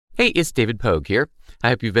Hey, it's David Pogue here. I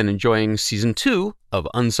hope you've been enjoying Season 2 of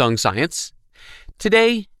Unsung Science.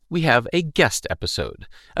 Today, we have a guest episode,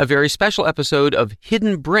 a very special episode of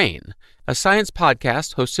Hidden Brain, a science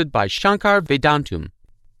podcast hosted by Shankar Vedantam.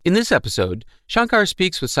 In this episode, Shankar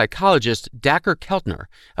speaks with psychologist Dacher Keltner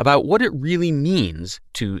about what it really means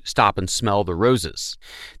to stop and smell the roses.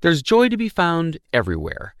 There's joy to be found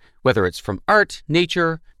everywhere, whether it's from art,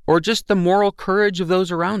 nature, or just the moral courage of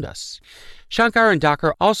those around us. Shankar and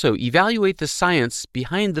Dacher also evaluate the science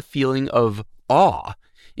behind the feeling of awe,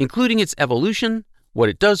 including its evolution, what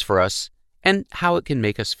it does for us, and how it can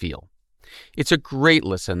make us feel. It's a great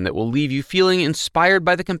listen that will leave you feeling inspired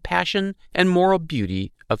by the compassion and moral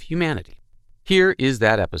beauty of humanity. Here is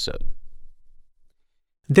that episode.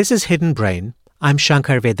 This is Hidden Brain. I'm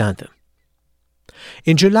Shankar Vedantam.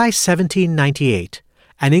 In July 1798,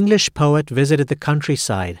 an English poet visited the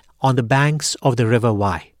countryside on the banks of the River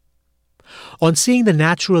Wye. On seeing the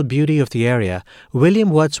natural beauty of the area,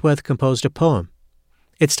 William Wordsworth composed a poem.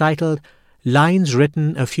 It's titled Lines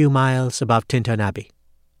Written a Few Miles Above Tintern Abbey.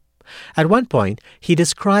 At one point, he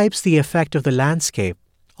describes the effect of the landscape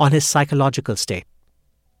on his psychological state.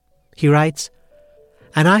 He writes,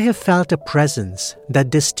 "And I have felt a presence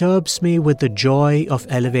that disturbs me with the joy of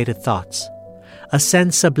elevated thoughts, a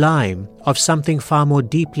sense sublime of something far more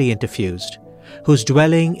deeply interfused, whose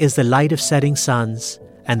dwelling is the light of setting suns,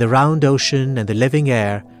 and the round ocean and the living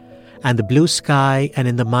air, and the blue sky and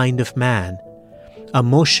in the mind of man, a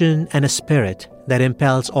motion and a spirit that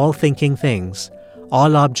impels all thinking things,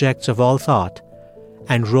 all objects of all thought,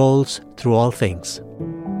 and rolls through all things."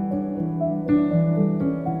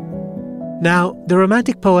 Now, the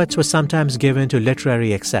Romantic poets were sometimes given to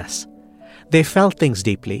literary excess. They felt things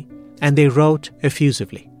deeply, and they wrote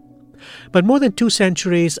effusively. But more than 2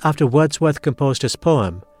 centuries after Wordsworth composed his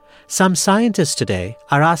poem, some scientists today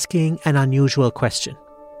are asking an unusual question.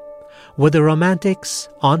 Were the Romantics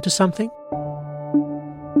onto something?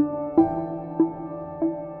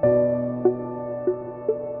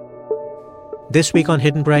 This week on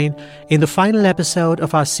Hidden Brain, in the final episode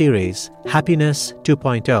of our series, Happiness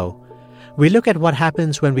 2.0, we look at what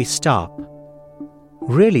happens when we stop,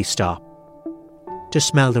 really stop, to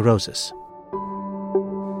smell the roses.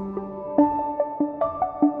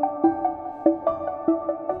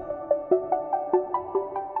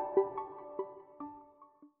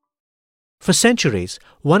 For centuries,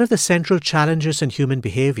 one of the central challenges in human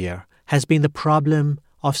behavior has been the problem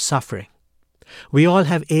of suffering. We all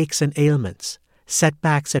have aches and ailments,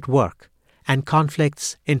 setbacks at work, and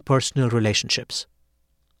conflicts in personal relationships.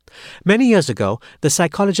 Many years ago, the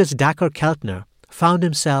psychologist Dacher Keltner found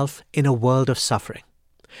himself in a world of suffering.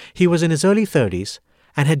 He was in his early 30s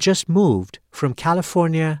and had just moved from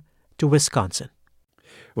California to Wisconsin.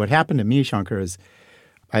 What happened to me, Shankar, is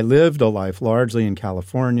I lived a life largely in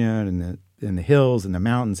California and in the hills and the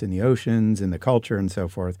mountains and the oceans and the culture and so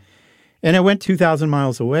forth. And I went 2,000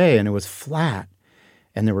 miles away and it was flat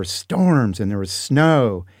and there were storms and there was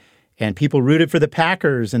snow and people rooted for the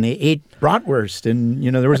Packers and they ate bratwurst and,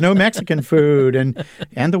 there was no Mexican food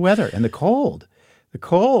and the weather and the cold. The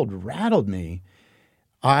cold rattled me.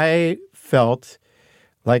 I felt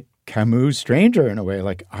like Camus' Stranger in a way,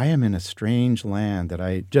 like I am in a strange land that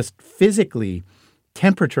I just physically,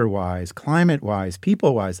 temperature-wise, climate-wise,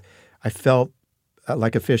 people-wise, I felt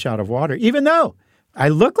like a fish out of water, even though I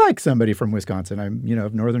look like somebody from Wisconsin. I'm,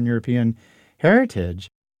 of Northern European heritage.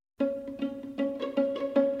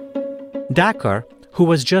 Dacher, who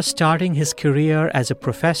was just starting his career as a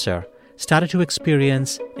professor, started to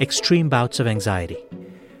experience extreme bouts of anxiety.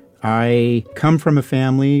 I come from a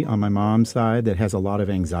family on my mom's side that has a lot of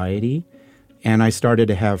anxiety, and I started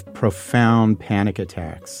to have profound panic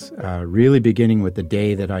attacks, really beginning with the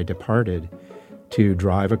day that I departed to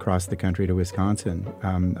drive across the country to Wisconsin.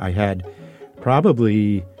 I had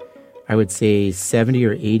probably, I would say, 70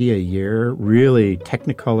 or 80 a year, really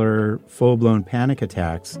technicolor, full-blown panic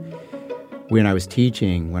attacks when I was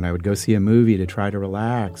teaching, when I would go see a movie to try to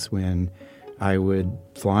relax, when I would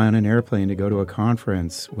fly on an airplane to go to a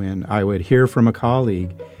conference, when I would hear from a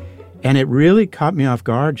colleague. And it really caught me off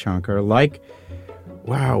guard, Shankar, like,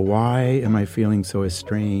 wow, why am I feeling so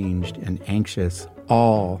estranged and anxious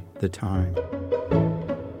all the time?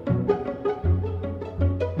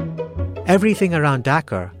 Everything around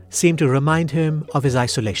Dacher seemed to remind him of his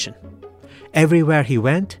isolation. Everywhere he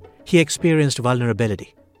went, he experienced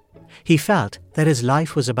vulnerability. He felt that his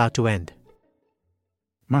life was about to end.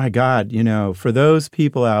 My God, for those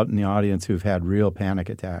people out in the audience who've had real panic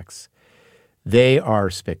attacks, they are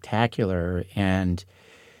spectacular and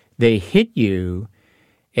they hit you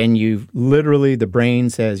And you literally, the brain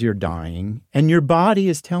says you're dying, and your body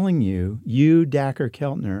is telling you, you, Dacher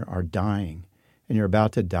Keltner, are dying, and you're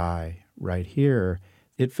about to die right here.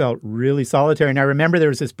 It felt really solitary. And I remember there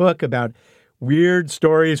was this book about weird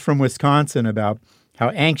stories from Wisconsin about how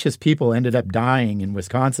anxious people ended up dying in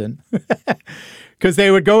Wisconsin because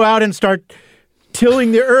they would go out and start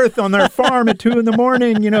tilling the earth on their farm at 2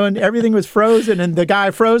 a.m, and everything was frozen, and the guy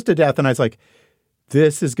froze to death. And I was like,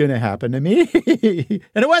 this is going to happen to me.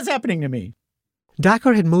 And it was happening to me.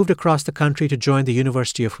 Dacher had moved across the country to join the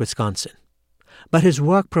University of Wisconsin, but his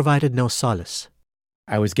work provided no solace.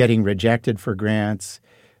 I was getting rejected for grants.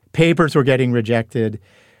 Papers were getting rejected.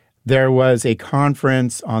 There was a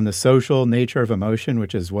conference on the social nature of emotion,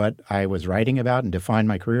 which is what I was writing about and defined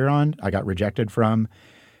my career on. I got rejected from.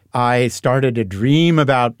 I started to dream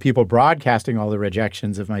about people broadcasting all the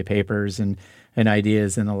rejections of my papers and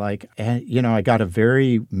ideas and the like. And, I got a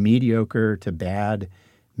very mediocre to bad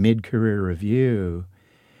mid-career review.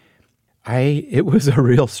 It was a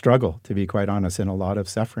real struggle, to be quite honest, and a lot of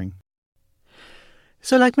suffering.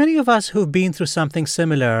 So like many of us who've been through something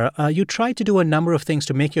similar, you tried to do a number of things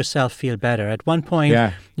to make yourself feel better. At one point,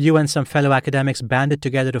 you and some fellow academics banded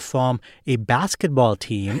together to form a basketball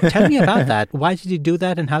team. Tell me about that. Why did you do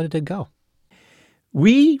that, and how did it go?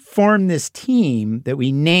 We formed this team that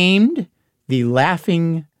we named the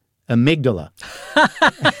Laughing Amygdala.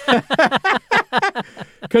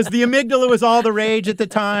 Because the amygdala was all the rage at the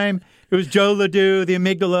time. It was Joe Ledoux, the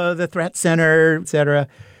amygdala, the threat center, et cetera.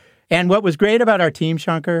 And what was great about our team,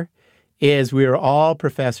 Shankar, is we were all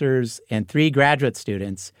professors and 3 graduate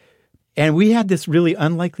students. And we had this really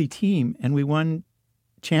unlikely team, and we won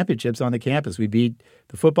championships on the campus. We beat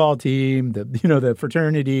the football team, the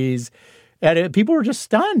fraternities, and people were just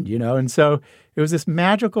stunned, And so it was this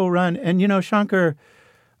magical run. And, Shankar,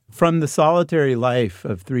 from the solitary life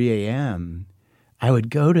of 3 a.m., I would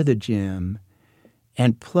go to the gym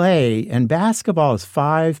and play. And basketball is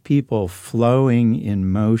 5 people flowing in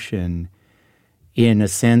motion in a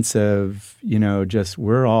sense of, just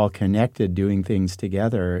we're all connected doing things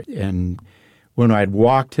together. And when I'd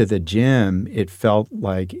walk to the gym, it felt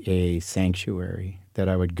like a sanctuary, that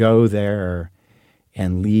I would go there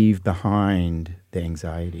and leave behind the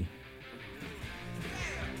anxiety.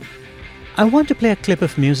 I want to play a clip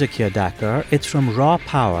of music here, Dacher. It's from Raw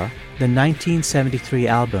Power, the 1973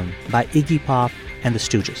 album by Iggy Pop and the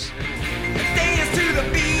Stooges.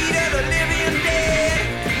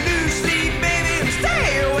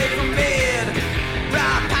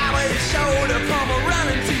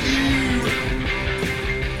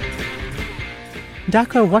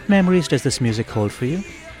 Dacher, what memories does this music hold for you?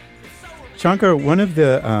 Shankar, one of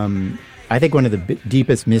the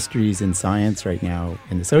deepest mysteries in science right now,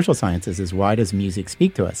 in the social sciences, is why does music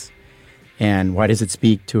speak to us? And why does it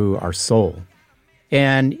speak to our soul?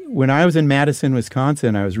 And when I was in Madison,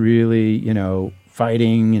 Wisconsin, I was really,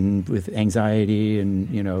 fighting and with anxiety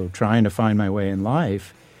and, trying to find my way in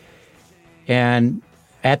life. And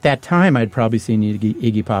at that time, I'd probably seen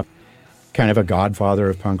Iggy Pop, kind of a godfather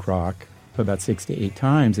of punk rock, about 6 to 8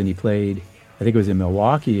 times. And he played, I think it was in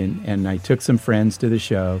Milwaukee, and I took some friends to the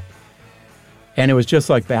show. And it was just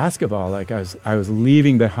like basketball. Like I was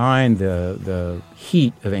leaving behind the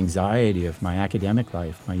heat of anxiety of my academic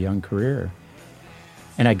life, my young career.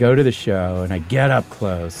 And I go to the show, and I get up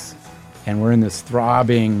close, and we're in this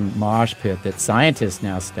throbbing mosh pit that scientists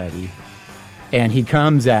now study. And he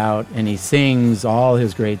comes out, and he sings all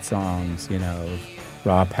his great songs,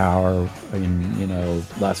 Raw Power,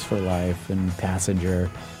 and, Lust for Life, and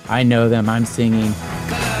Passenger. I know them. I'm singing.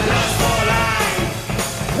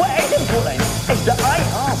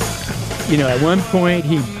 At one point,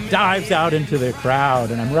 he dives out into the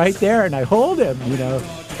crowd, and I'm right there, and I hold him,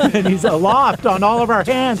 and he's aloft on all of our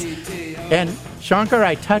hands. And Shankar,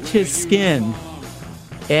 I touch his skin,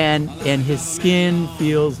 and his skin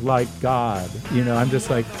feels like God. I'm just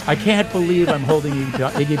like, I can't believe I'm holding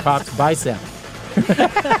Iggy Pop's bicep.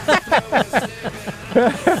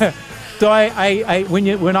 So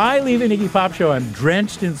when I leave an Iggy Pop show, I'm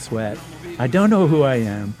drenched in sweat. I don't know who I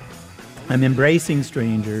am. I'm embracing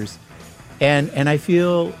strangers, and I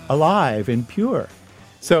feel alive and pure.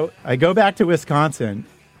 So I go back to Wisconsin,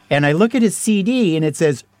 and I look at his CD, and it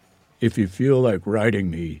says, "If you feel like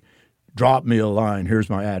writing me, drop me a line. Here's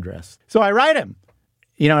my address." So I write him,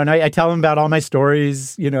 and I tell him about all my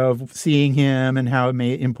stories, of seeing him and how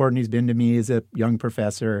important he's been to me as a young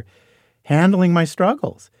professor, handling my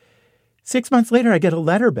struggles. 6 months later, I get a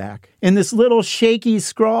letter back in this little shaky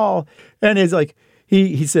scrawl, and it's like,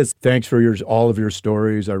 he says, "Thanks for all of your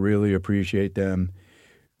stories. I really appreciate them.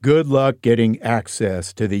 Good luck getting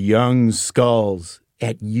access to the young skulls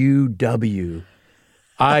at UW.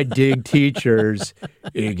 I dig teachers,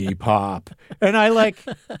 Iggy Pop. And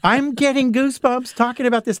I'm getting goosebumps talking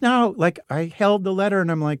about this now. Like, I held the letter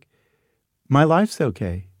and I'm like, my life's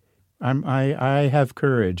okay. I have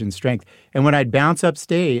courage and strength. And when I'd bounce on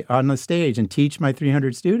the stage and teach my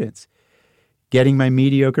 300 students, getting my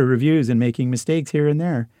mediocre reviews and making mistakes here and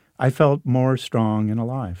there, I felt more strong and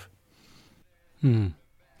alive. You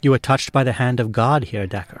were touched by the hand of God here,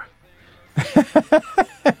 Dacher.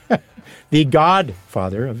 The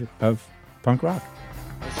godfather of punk rock.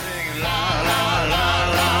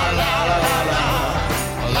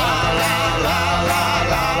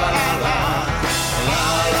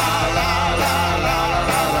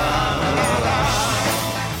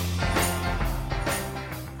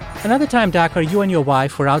 Another time, Dacher, you and your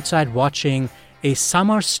wife were outside watching a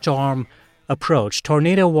summer storm approach.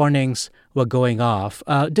 Tornado warnings were going off.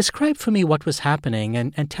 Describe for me what was happening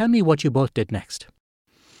and tell me what you both did next.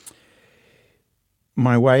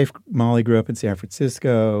 My wife, Molly, grew up in San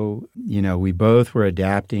Francisco. We both were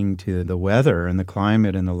adapting to the weather and the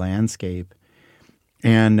climate and the landscape.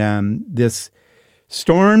 And this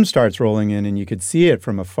storm starts rolling in, and you could see it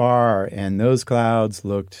from afar, and those clouds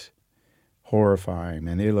looked horrifying,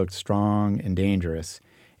 and they looked strong and dangerous.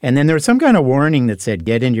 And then there was some kind of warning that said,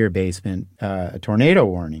 get into your basement, a tornado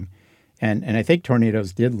warning. And I think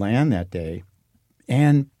tornadoes did land that day.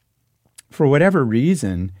 And for whatever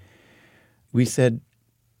reason, we said,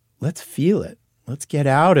 let's feel it. Let's get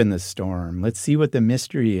out in the storm. Let's see what the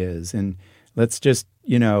mystery is. And let's just,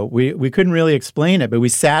 we couldn't really explain it, but we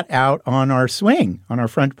sat out on our swing, on our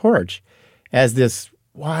front porch, as this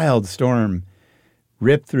wild storm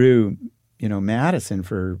ripped through, Madison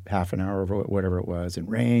for half an hour or whatever it was, and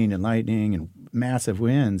rain and lightning and massive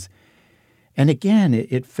winds. And again,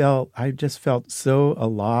 I just felt so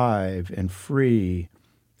alive and free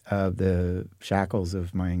of the shackles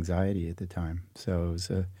of my anxiety at the time. So it was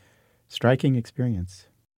a striking experience.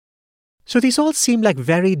 So these all seem like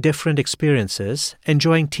very different experiences,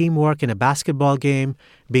 enjoying teamwork in a basketball game,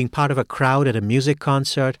 being part of a crowd at a music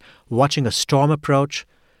concert, watching a storm approach.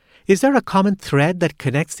 Is there a common thread that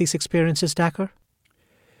connects these experiences, Dacher?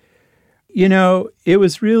 It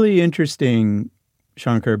was really interesting,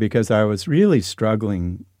 Shankar, because I was really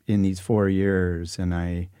struggling in these 4 years, and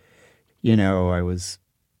I was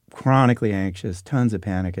chronically anxious, tons of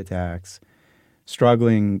panic attacks,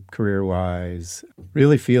 struggling career-wise,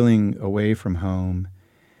 really feeling away from home.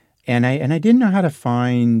 And I didn't know how to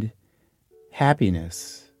find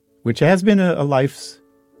happiness, which has been a life's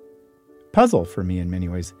puzzle for me in many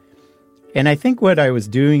ways. And I think what I was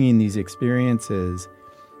doing in these experiences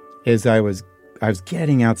is I was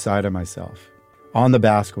getting outside of myself on the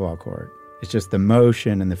basketball court. It's just the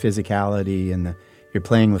motion and the physicality and you're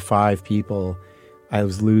playing with 5 people. I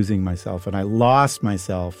was losing myself, and I lost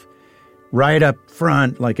myself right up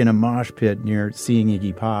front, like in a mosh pit near seeing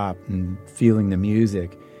Iggy Pop and feeling the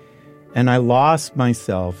music. And I lost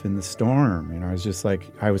myself in the storm. I was just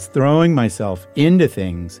I was throwing myself into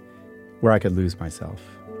things where I could lose myself.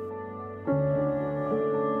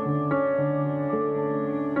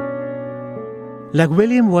 Like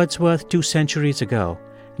William Wordsworth 2 centuries ago,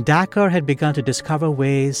 Dacher had begun to discover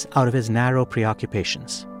ways out of his narrow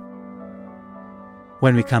preoccupations.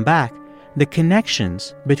 When we come back, the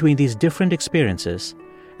connections between these different experiences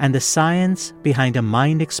and the science behind a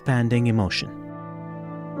mind-expanding emotion.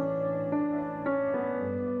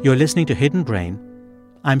 You're listening to Hidden Brain.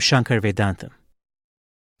 I'm Shankar Vedantam.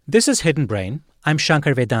 This is Hidden Brain. I'm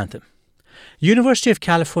Shankar Vedantam. University of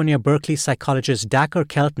California, Berkeley psychologist Dacher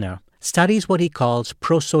Keltner studies what he calls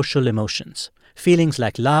prosocial emotions, feelings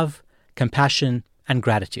like love, compassion, and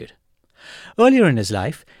gratitude. Earlier in his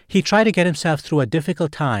life, he tried to get himself through a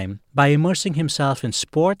difficult time by immersing himself in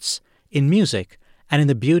sports, in music, and in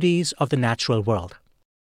the beauties of the natural world.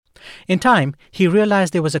 In time, he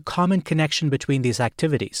realized there was a common connection between these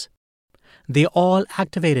activities. They all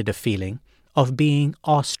activated a feeling of being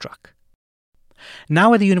awestruck.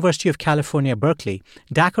 Now at the University of California, Berkeley,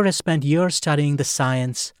 Dacher has spent years studying the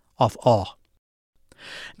science of awe.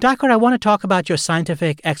 Dacher, I want to talk about your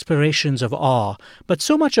scientific explorations of awe, but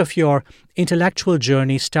so much of your intellectual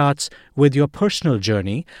journey starts with your personal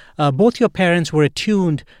journey. Both your parents were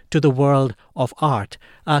attuned to the world of art.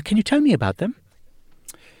 Can you tell me about them?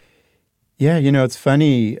 Yeah, it's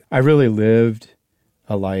funny. I really lived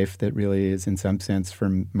a life that really is, in some sense,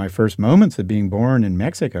 from my first moments of being born in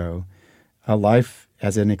Mexico, a life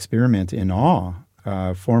as an experiment in awe.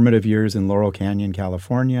 Formative years in Laurel Canyon,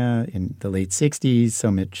 California in the late 60s,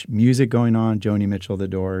 so much music going on, Joni Mitchell, The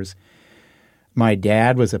Doors. My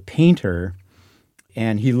dad was a painter,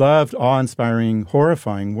 and he loved awe-inspiring,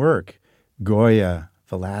 horrifying work. Goya,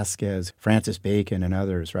 Velázquez, Francis Bacon, and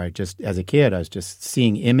others, right? Just as a kid, I was just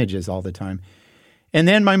seeing images all the time. And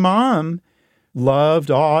then my mom loved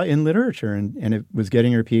awe in literature and it was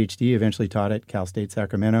getting her PhD, eventually taught at Cal State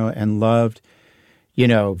Sacramento, and loved,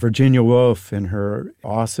 Virginia Woolf and her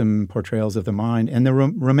awesome portrayals of the mind and the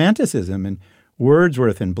romanticism and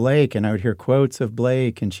Wordsworth and Blake. And I would hear quotes of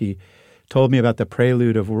Blake, and she told me about the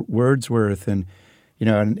prelude of Wordsworth and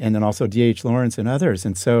then also D.H. Lawrence and others.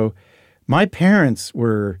 And so my parents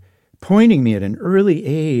were pointing me at an early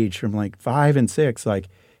age from like 5 and 6, like,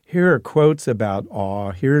 here are quotes about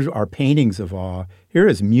awe. Here's our paintings of awe. Here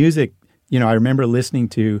is music. I remember listening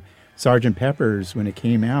to Sgt. Pepper's when it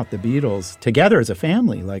came out, the Beatles, together as a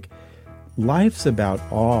family. Like, life's about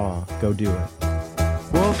awe. Go do it.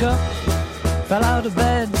 Woke up, fell out of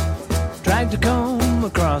bed, dragged a comb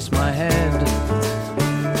across my head.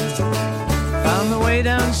 Found the way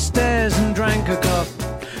downstairs and drank a cup.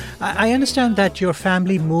 I understand that your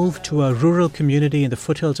family moved to a rural community in the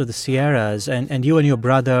foothills of the Sierras, and you and your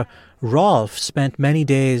brother, Rolf, spent many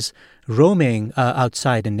days roaming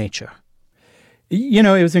outside in nature. It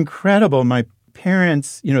was incredible. My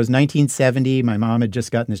parents, it was 1970. My mom had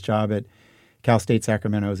just gotten this job at Cal State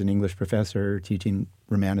Sacramento as an English professor, teaching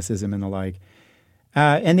Romanticism and the like.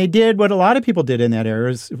 And they did what a lot of people did in that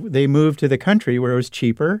era. Is they moved to the country where it was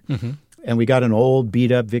cheaper. Mm-hmm. And we got an old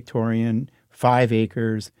beat-up Victorian, 5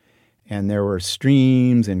 acres. And there were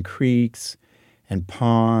streams and creeks and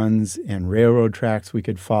ponds and railroad tracks we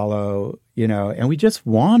could follow, and we just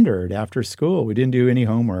wandered after school. We didn't do any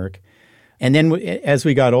homework. And then as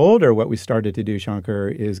we got older, what we started to do, Shankar,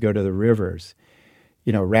 is go to the rivers,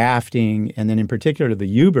 rafting, and then in particular the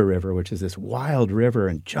Yuba River, which is this wild river,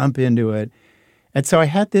 and jump into it. And so I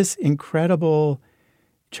had this incredible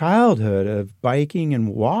childhood of biking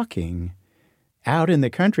and walking out in the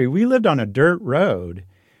country. We lived on a dirt road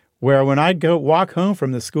where when I'd go walk home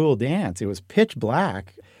from the school dance, it was pitch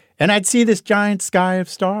black, and I'd see this giant sky of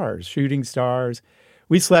stars, shooting stars.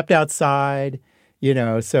 We slept outside,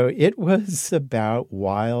 so it was about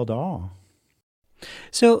wild awe.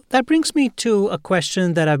 So that brings me to a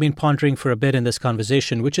question that I've been pondering for a bit in this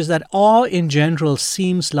conversation, which is that awe in general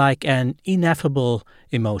seems like an ineffable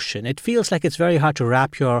emotion. It feels like it's very hard to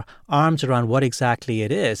wrap your arms around what exactly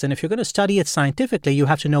it is. And if you're going to study it scientifically, you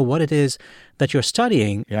have to know what it is that you're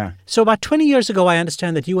studying. Yeah. So about 20 years ago, I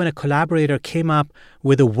understand that you and a collaborator came up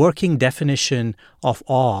with a working definition of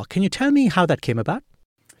awe. Can you tell me how that came about?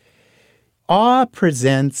 Awe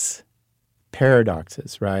presents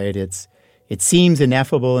paradoxes, right? It seems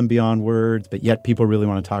ineffable and beyond words, but yet people really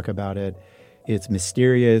want to talk about it. It's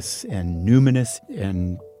mysterious and numinous,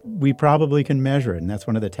 and we probably can measure it, and that's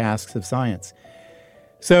one of the tasks of science.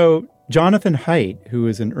 So Jonathan Haidt, who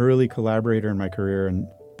was an early collaborator in my career and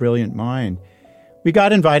brilliant mind, we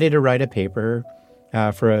got invited to write a paper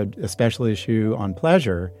for a special issue on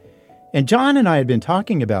pleasure. And John and I had been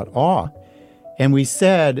talking about awe, and we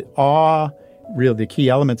said awe, really the key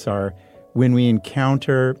elements are when we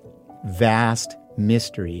encounter vast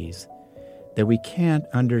mysteries that we can't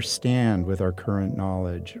understand with our current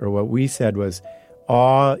knowledge. Or what we said was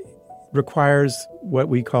awe requires what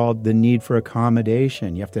we called the need for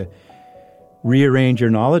accommodation. You have to rearrange your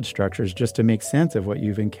knowledge structures just to make sense of what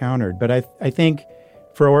you've encountered. But I think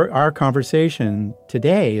for our conversation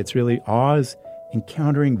today, it's really awe is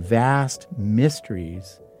encountering vast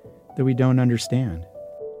mysteries that we don't understand.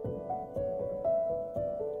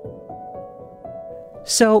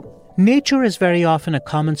 So, nature is very often a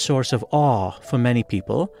common source of awe for many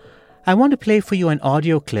people. I want to play for you an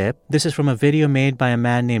audio clip. This is from a video made by a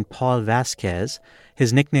man named Paul Vasquez.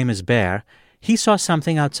 His nickname is Bear. He saw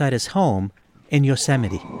something outside his home in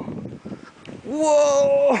Yosemite.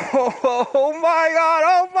 Whoa! Oh my God!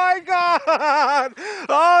 Oh my God!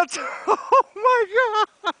 Oh my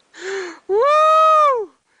God!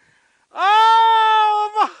 Woo!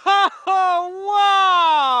 Oh!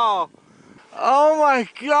 Wow! Oh my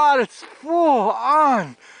God! It's full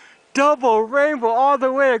on double rainbow all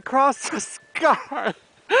the way across the sky.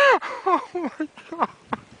 Oh my God!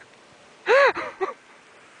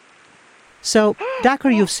 So,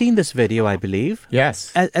 Dacher, you've seen this video, I believe.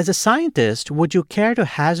 Yes. As a scientist, would you care to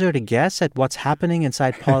hazard a guess at what's happening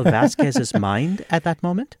inside Paul Vasquez's mind at that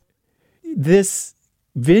moment? This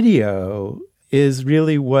video is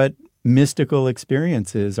really what mystical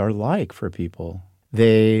experiences are like for people.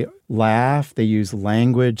 They laugh, they use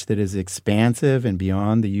language that is expansive and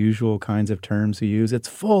beyond the usual kinds of terms we use. It's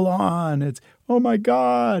full on. It's, oh my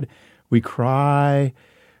God. We cry.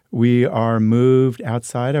 We are moved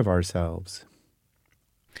outside of ourselves.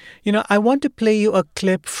 You know, I want to play you a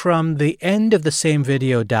clip from the end of the same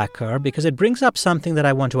video, Dacher, because it brings up something that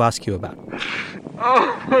I want to ask you about.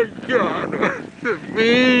 Oh my God, what's it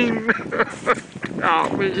mean?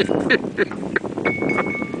 Help me.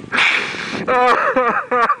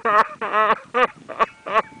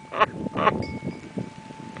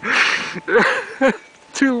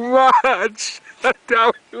 Too much.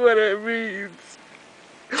 Tell me what it means.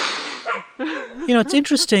 It's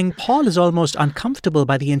interesting. Paul is almost uncomfortable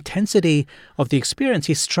by the intensity of the experience.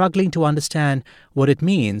 He's struggling to understand what it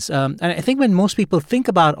means. And I think when most people think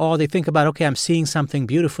about awe, they think about, okay, I'm seeing something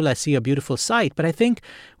beautiful. I see a beautiful sight. But I think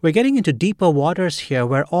we're getting into deeper waters here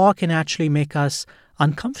where awe can actually make us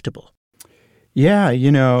uncomfortable. Yeah,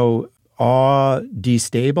 awe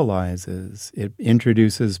destabilizes. It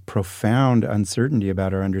introduces profound uncertainty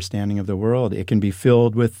about our understanding of the world. It can be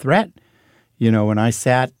filled with threat. When I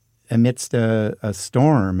sat amidst a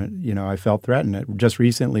storm, I felt threatened. Just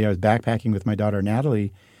recently, I was backpacking with my daughter,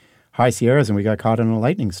 Natalie, High Sierras, and we got caught in a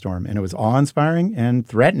lightning storm. And it was awe-inspiring and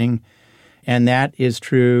threatening. And that is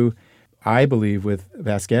true, I believe, with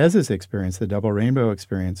Vasquez's experience, the double rainbow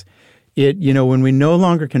experience. When we no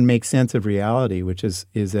longer can make sense of reality, which is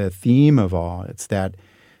a theme of awe, it's that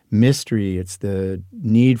mystery, it's the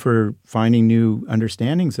need for finding new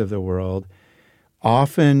understandings of the world.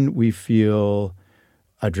 Often we feel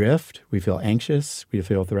adrift, we feel anxious, we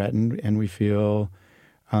feel threatened, and we feel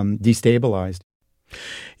destabilized.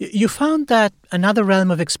 You found that another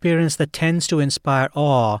realm of experience that tends to inspire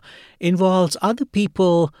awe involves other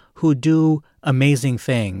people who do amazing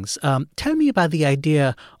things. Tell me about the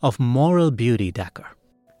idea of moral beauty, Dacher.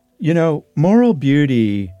 Moral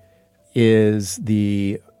beauty is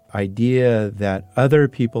the idea that other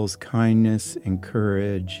people's kindness and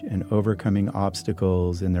courage and overcoming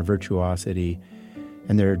obstacles and their virtuosity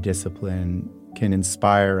and their discipline can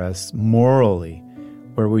inspire us morally,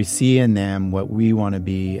 where we see in them what we want to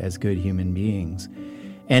be as good human beings.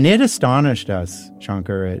 And it astonished us,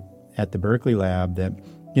 Shankar, at the Berkeley Lab that,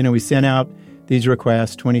 we sent out these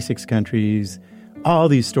requests, 26 countries, all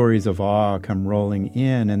these stories of awe come rolling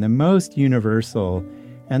in, and the most universal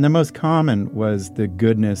and the most common was the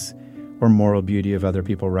goodness or moral beauty of other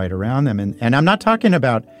people right around them. And I'm not talking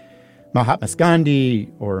about Mahatma Gandhi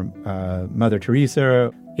or Mother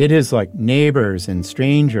Teresa. It is like neighbors and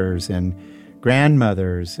strangers and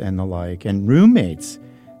grandmothers and the like, and roommates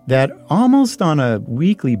that almost on a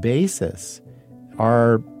weekly basis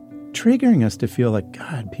are triggering us to feel like,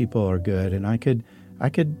 God, people are good, and I could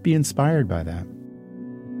be inspired by that.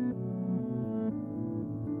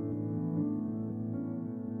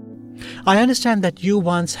 I understand that you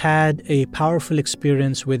once had a powerful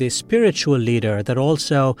experience with a spiritual leader that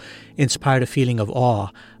also inspired a feeling of awe.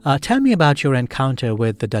 Tell me about your encounter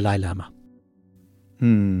with the Dalai Lama.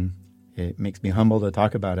 It makes me humble to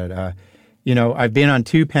talk about it. I've been on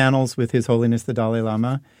 2 panels with His Holiness the Dalai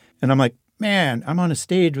Lama, and I'm like, man, I'm on a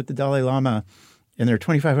stage with the Dalai Lama, and there are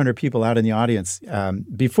 2,500 people out in the audience.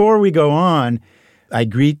 Before we go on, I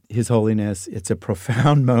greet His Holiness. It's a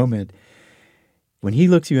profound moment. When he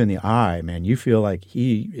looks you in the eye, man, you feel like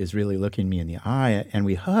he is really looking me in the eye, and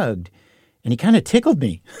we hugged, and he kind of tickled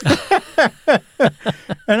me.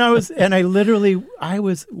 And I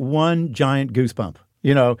was one giant goosebump.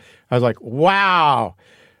 I was like, wow,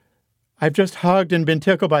 I've just hugged and been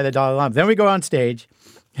tickled by the Dalai Lama. Then we go on stage,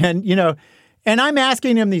 and, and I'm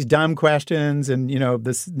asking him these dumb questions, and,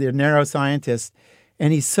 the neuroscientist,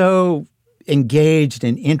 and he's so engaged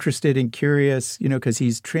and interested and curious, because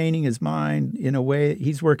he's training his mind in a way,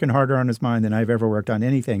 he's working harder on his mind than I've ever worked on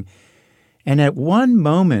anything. And at one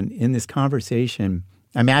moment in this conversation,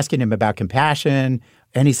 I'm asking him about compassion,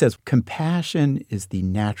 and he says, compassion is the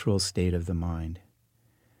natural state of the mind.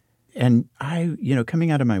 And I, coming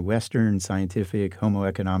out of my Western scientific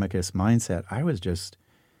Homo economicus mindset, I was just,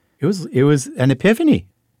 it was an epiphany.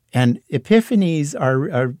 And epiphanies are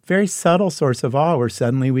a very subtle source of awe where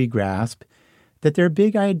suddenly we grasp that there are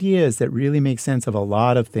big ideas that really make sense of a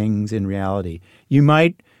lot of things in reality. You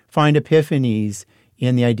might find epiphanies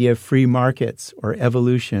in the idea of free markets or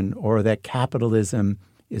evolution, or that capitalism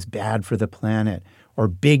is bad for the planet, or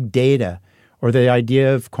big data, or the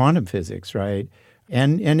idea of quantum physics, right?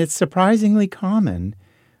 And it's surprisingly common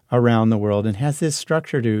around the world and has this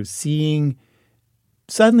structure to seeing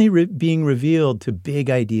suddenly being revealed to big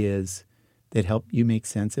ideas that help you make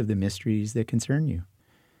sense of the mysteries that concern you.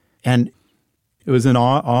 And it was an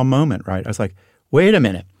awe moment, right? I was like, wait a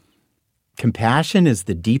minute. Compassion is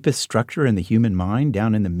the deepest structure in the human mind,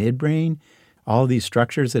 down in the midbrain, all these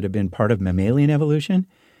structures that have been part of mammalian evolution.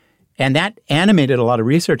 And that animated a lot of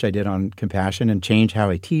research I did on compassion and changed how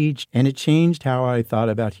I teach. And it changed how I thought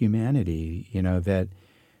about humanity, that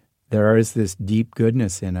there is this deep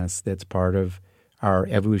goodness in us that's part of our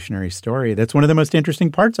evolutionary story. That's one of the most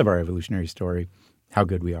interesting parts of our evolutionary story, how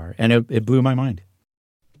good we are. And it blew my mind.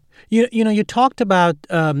 You talked about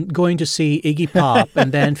going to see Iggy Pop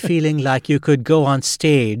and then feeling like you could go on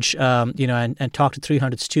stage, and talk to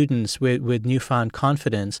 300 students with newfound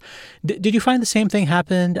confidence. Did you find the same thing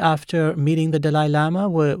happened after meeting the Dalai Lama?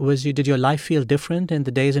 Did your life feel different in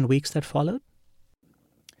the days and weeks that followed?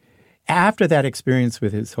 After that experience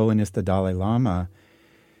with His Holiness the Dalai Lama,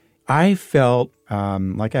 I felt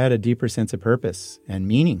like I had a deeper sense of purpose and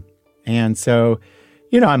meaning. And so,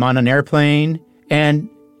 I'm on an airplane and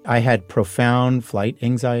I had profound flight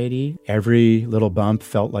anxiety. Every little bump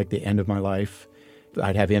felt like the end of my life.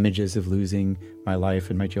 I'd have images of losing my life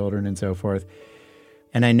and my children and so forth.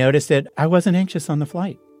 And I noticed that I wasn't anxious on the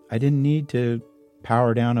flight. I didn't need to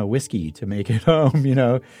power down a whiskey to make it home,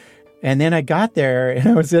 And then I got there and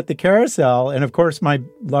I was at the carousel. And of course, my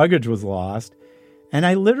luggage was lost. And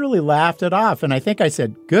I literally laughed it off. And I think I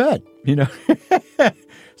said, good,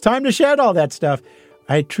 it's time to shed all that stuff.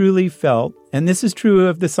 I truly felt, and this is true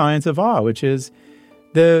of the science of awe, which is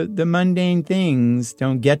the mundane things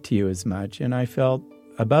don't get to you as much. And I felt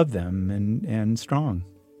above them and strong.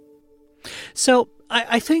 So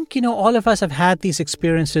I think, all of us have had these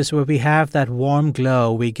experiences where we have that warm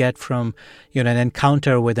glow we get from, an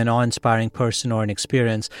encounter with an awe-inspiring person or an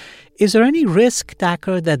experience. Is there any risk,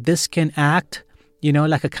 Thakur, that this can act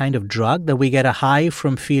like a kind of drug, that we get a high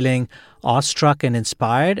from feeling awestruck and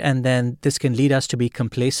inspired, and then this can lead us to be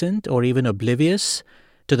complacent or even oblivious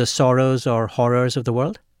to the sorrows or horrors of the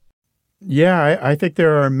world? Yeah, I think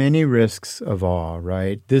there are many risks of awe,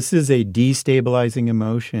 right? This is a destabilizing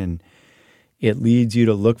emotion. It leads you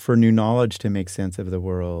to look for new knowledge to make sense of the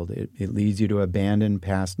world. It leads you to abandon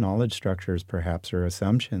past knowledge structures, perhaps, or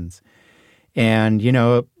assumptions. And,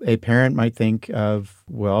 a parent might think of,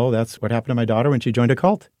 well, that's what happened to my daughter when she joined a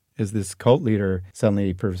cult, is this cult leader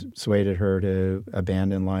suddenly persuaded her to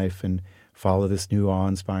abandon life and follow this new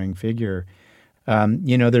awe-inspiring figure.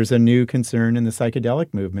 There's a new concern in the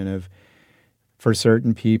psychedelic movement for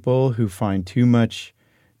certain people who find too much,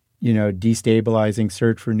 destabilizing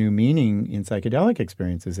search for new meaning in psychedelic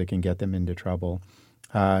experiences that can get them into trouble.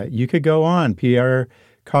 You could go on. Pier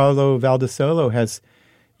Carlo Valdesolo has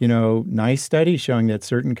nice studies showing that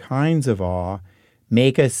certain kinds of awe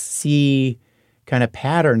make us see kind of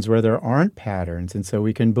patterns where there aren't patterns. And so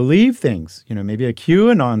we can believe things. Maybe a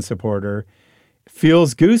QAnon supporter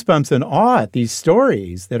feels goosebumps and awe at these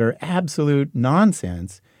stories that are absolute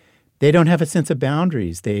nonsense. They don't have a sense of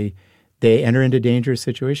boundaries. They enter into dangerous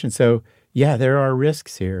situations. So, yeah, there are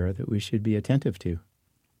risks here that we should be attentive to.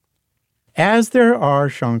 As there are,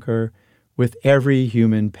 Shankar, with every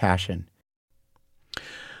human passion.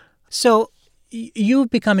 So you've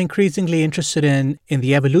become increasingly interested in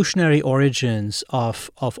the evolutionary origins of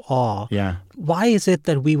awe. Yeah. Why is it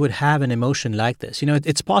that we would have an emotion like this?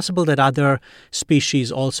 It's possible that other species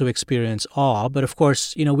also experience awe, but of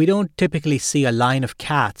course, we don't typically see a line of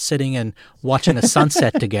cats sitting and watching a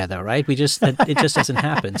sunset together, right? It just doesn't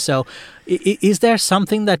happen. So is there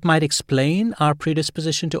something that might explain our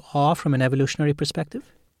predisposition to awe from an evolutionary perspective?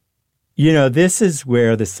 This is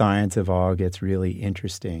where the science of awe gets really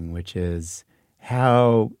interesting, which is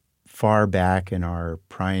how far back in our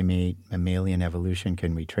primate mammalian evolution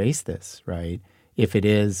can we trace this, right? If it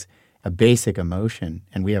is a basic emotion,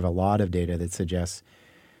 and we have a lot of data that suggests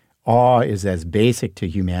awe is as basic to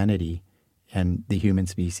humanity and the human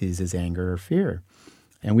species as anger or fear.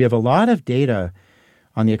 And we have a lot of data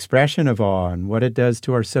on the expression of awe and what it does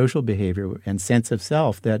to our social behavior and sense of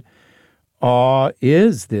self, that awe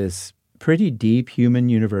is this pretty deep human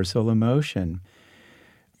universal emotion.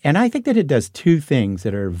 And I think that it does two things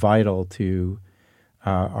that are vital to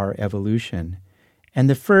our evolution. And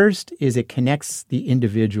the first is it connects the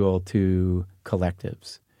individual to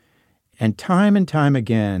collectives. And time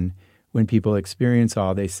again, when people experience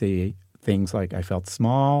awe, they say things like, I felt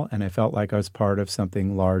small and I felt like I was part of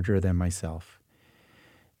something larger than myself.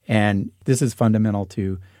 And this is fundamental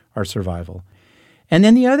to our survival. And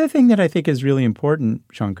then the other thing that I think is really important,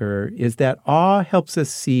 Shankar, is that awe helps us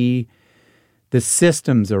see the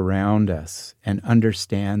systems around us and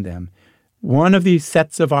understand them. One of these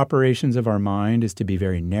sets of operations of our mind is to be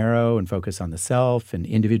very narrow and focus on the self and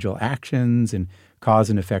individual actions and cause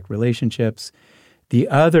and effect relationships. The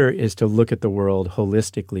other is to look at the world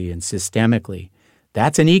holistically and systemically.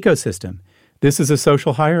 That's an ecosystem. This is a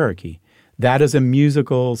social hierarchy. That is a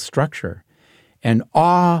musical structure. And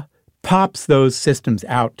awe pops those systems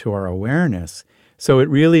out to our awareness. So it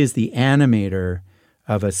really is the animator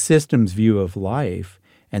of a systems view of life.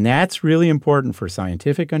 And that's really important for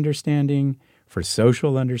scientific understanding, for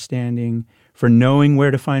social understanding, for knowing where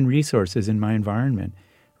to find resources in my environment,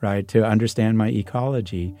 right? To understand my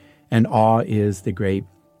ecology And awe is the great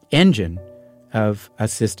engine of a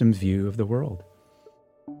systems view of the world.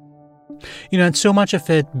 And so much of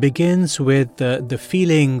it begins with the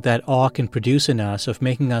feeling that awe can produce in us of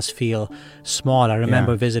making us feel small. I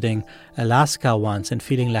remember visiting Alaska once and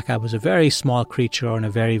feeling like I was a very small creature on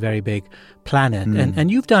a very, very big planet.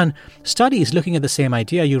 And you've done studies looking at the same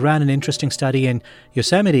idea. You ran an interesting study in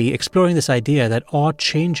Yosemite exploring this idea that awe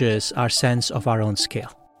changes our sense of our own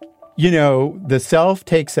scale. The self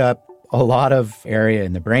takes up a lot of area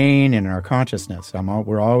in the brain and in our consciousness.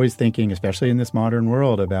 We're always thinking, especially in this modern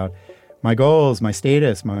world, about my goals, my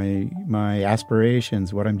status, my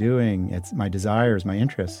aspirations, what I'm doing, it's my desires, my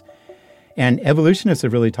interests. And evolutionists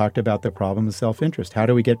have really talked about the problem of self-interest. How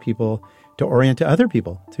do we get people to orient to other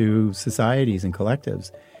people, to societies and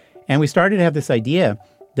collectives? And we started to have this idea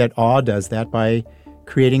that awe does that by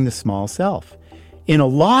creating the small self. In a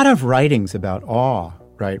lot of writings about awe,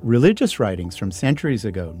 right, religious writings from centuries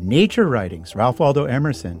ago, nature writings, Ralph Waldo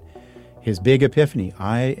Emerson, his big epiphany,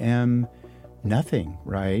 I am nothing,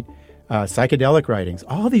 right? Psychedelic writings,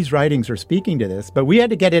 all these writings are speaking to this, but we had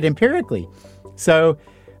to get it empirically. So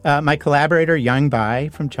my collaborator, Yang Bai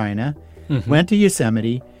from China, went to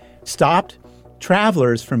Yosemite, stopped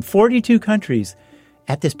travelers from 42 countries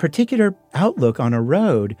at this particular outlook on a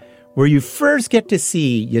road where you first get to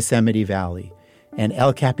see Yosemite Valley and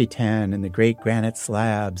El Capitan and the great granite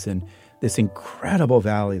slabs and this incredible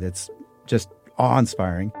valley that's just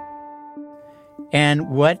awe-inspiring. And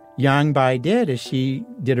what Yang Bai did is she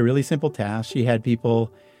did a really simple task. She had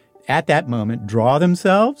people at that moment draw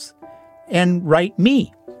themselves and write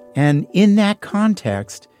me. And in that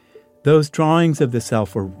context, those drawings of the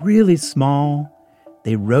self were really small.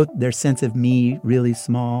 They wrote their sense of me really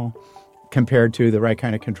small compared to the right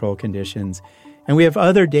kind of control conditions. And we have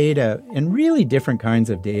other data and really different kinds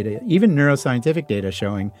of data, even neuroscientific data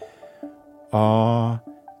showing awe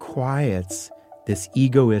quiets this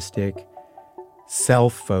egoistic,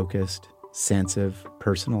 self-focused sense of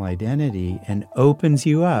personal identity and opens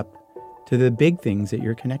you up to the big things that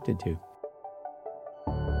you're connected to.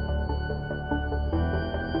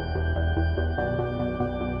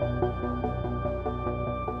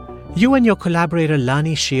 You and your collaborator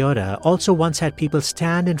Lani Shiota also once had people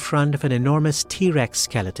stand in front of an enormous T-Rex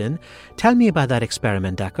skeleton. Tell me about that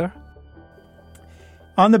experiment, Dakkar.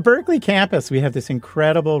 On the Berkeley campus, we have this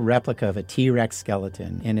incredible replica of a T-Rex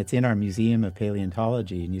skeleton, and it's in our Museum of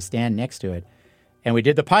Paleontology, and you stand next to it. And we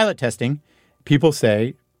did the pilot testing. People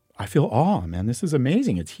say, I feel awe, man. This is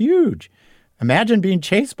amazing. It's huge. Imagine being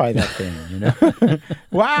chased by that thing,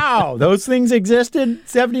 Wow, those things existed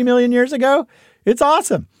 70 million years ago? It's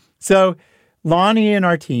awesome. So Lonnie and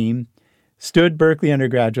our team stood Berkeley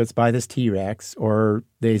undergraduates by this T-Rex, or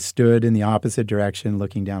they stood in the opposite direction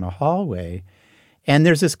looking down a hallway. And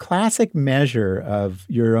there's this classic measure of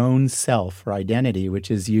your own self or identity,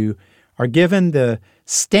 which is you are given the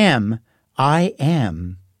stem, I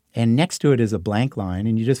am, and next to it is a blank line,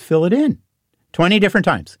 and you just fill it in 20 different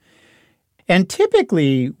times. And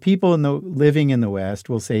typically, people living in the West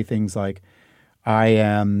will say things like, I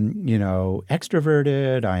am,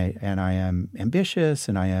 extroverted, I am ambitious,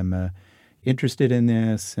 and I am interested in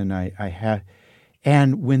this, and I have...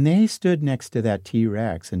 And when they stood next to that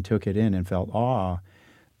T-Rex and took it in and felt awe,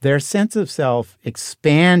 their sense of self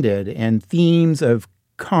expanded and themes of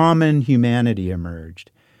common humanity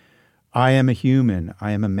emerged. I am a human.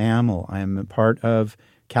 I am a mammal. I am a part of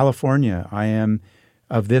California. I am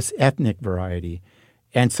of this ethnic variety.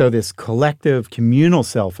 And so this collective communal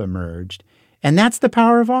self emerged. And that's the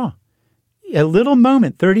power of awe. A little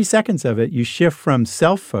moment, 30 seconds of it, you shift from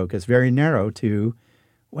self-focus, very narrow, to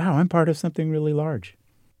wow, I'm part of something really large.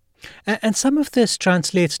 And some of this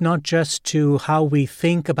translates not just to how we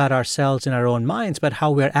think about ourselves in our own minds, but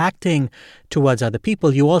how we're acting towards other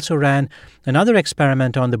people. You also ran another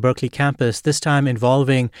experiment on the Berkeley campus, this time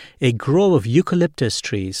involving a grove of eucalyptus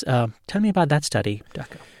trees. Tell me about that study,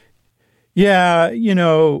 Dakkar. Yeah,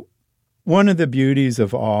 one of the beauties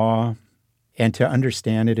of awe, and to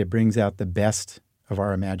understand it, it brings out the best of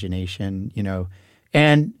our imagination,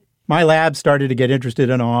 and my lab started to get interested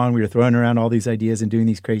in awe, and we were throwing around all these ideas and doing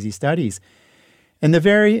these crazy studies. And the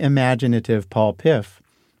very imaginative Paul Piff,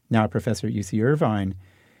 now a professor at UC Irvine,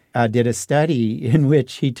 did a study in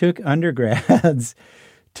which he took undergrads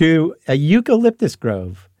to a eucalyptus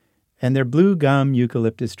grove. And they're blue gum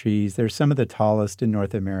eucalyptus trees. They're some of the tallest in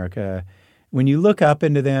North America. When you look up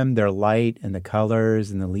into them, their light and the colors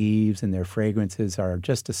and the leaves and their fragrances are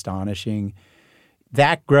just astonishing.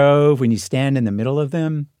 That grove, when you stand in the middle of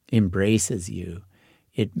them, embraces you.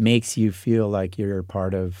 It makes you feel like you're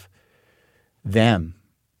part of them.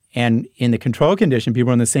 And in the control condition, people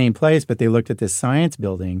were in the same place, but they looked at this science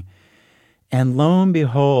building And lo and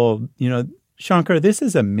behold, Shankar, this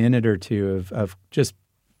is a minute or two of just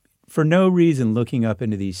for no reason looking up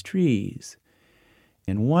into these trees.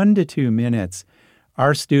 In 1 to 2 minutes,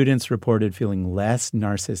 our students reported feeling less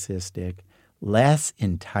narcissistic, less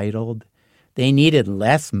entitled. They needed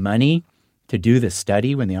less money to do the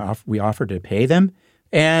study when we offered to pay them.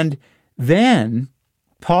 And then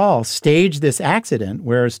Paul staged this accident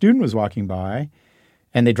where a student was walking by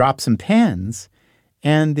and they dropped some pens,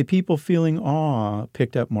 and the people feeling awe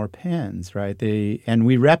picked up more pens, right? And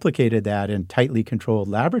we replicated that in tightly controlled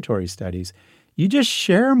laboratory studies. You just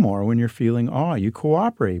share more when you're feeling awe. You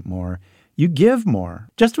cooperate more. You give more,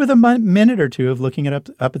 just with a minute or two of looking up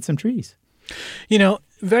at some trees.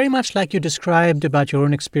 Very much like you described about your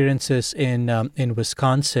own experiences in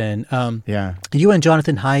Wisconsin. You and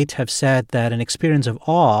Jonathan Haidt have said that an experience of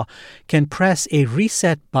awe can press a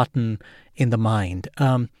reset button in the mind.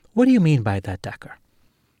 What do you mean by that, Dacher?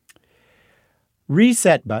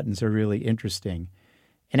 Reset buttons are really interesting.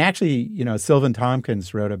 And actually, Sylvan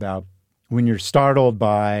Tompkins wrote about when you're startled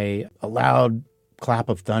by a loud clap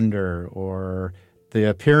of thunder or the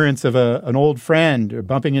appearance of an old friend or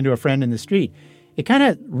bumping into a friend in the street. It kind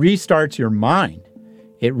of restarts your mind.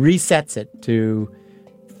 It resets it to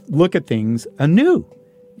look at things anew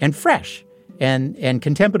and fresh. And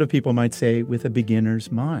contemplative people might say with a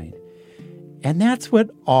beginner's mind. And that's what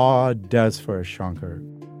awe does for us, Shankar.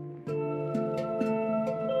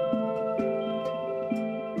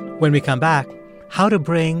 When we come back, how to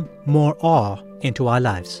bring more awe into our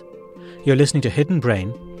lives. You're listening to Hidden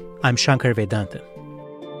Brain. I'm Shankar Vedantam.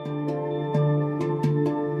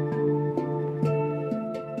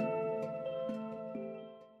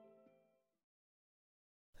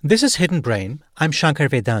 This is Hidden Brain. I'm Shankar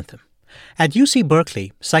Vedantam. At UC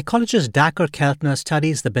Berkeley, psychologist Dacher Keltner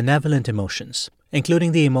studies the benevolent emotions,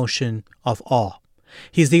 including the emotion of awe.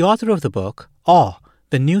 He's the author of the book, Awe,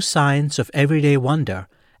 The New Science of Everyday Wonder,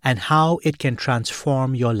 and How It Can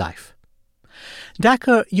Transform Your Life.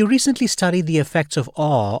 Dacher, you recently studied the effects of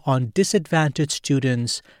awe on disadvantaged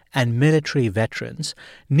students and military veterans.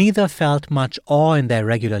 Neither felt much awe in their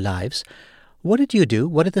regular lives. What did you do?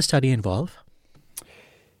 What did the study involve?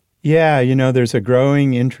 Yeah, there's a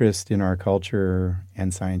growing interest in our culture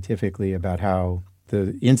and scientifically about how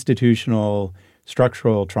the institutional,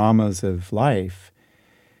 structural traumas of life,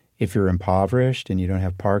 if you're impoverished and you don't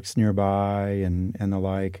have parks nearby and the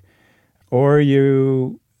like, or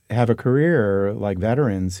you have a career like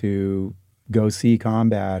veterans who go see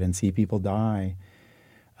combat and see people die,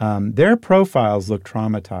 their profiles look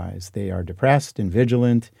traumatized. They are depressed and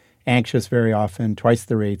vigilant, anxious very often, twice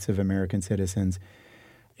the rates of American citizens,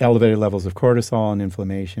 elevated levels of cortisol and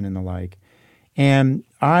inflammation and the like. And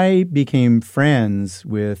I became friends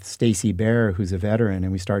with Stacy Bear, who's a veteran,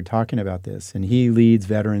 and we started talking about this. And he leads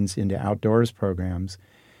veterans into outdoors programs.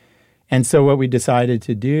 And so what we decided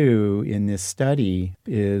to do in this study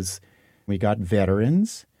is we got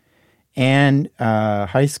veterans and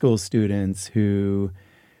high school students who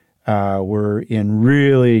were in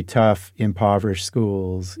really tough, impoverished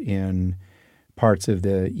schools in parts of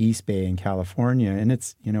the East Bay in California. And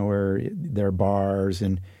it's, where there are bars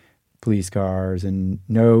and police cars and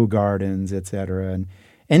no gardens, et cetera.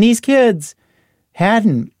 And these kids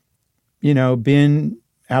hadn't, been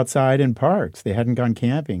outside in parks. They hadn't gone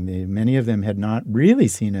camping. Many of them had not really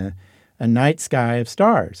seen a night sky of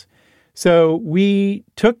stars. So we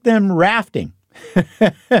took them rafting,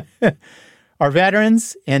 our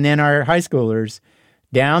veterans and then our high schoolers,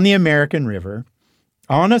 down the American River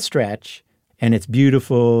on a stretch. And it's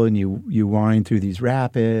beautiful, and you wind through these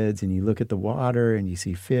rapids, and you look at the water, and you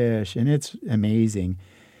see fish, and it's amazing.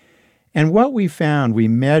 And what we found, we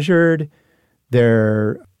measured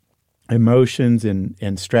their emotions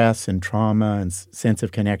and stress and trauma and sense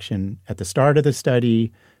of connection at the start of the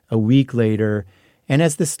study, a week later. And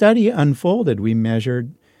as the study unfolded, we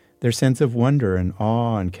measured their sense of wonder and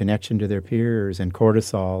awe and connection to their peers and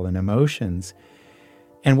cortisol and emotions.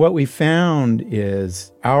 And what we found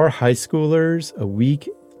is our high schoolers a week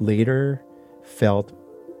later felt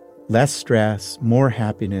less stress, more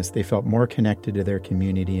happiness. They felt more connected to their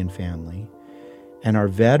community and family. And our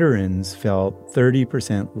veterans felt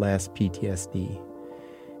 30% less PTSD.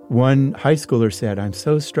 One high schooler said, "I'm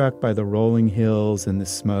so struck by the rolling hills and the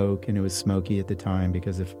smoke," and it was smoky at the time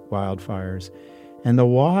because of wildfires, and the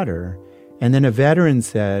water. And then a veteran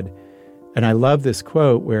said, and I love this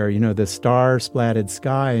quote where, the star-splatted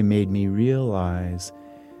sky made me realize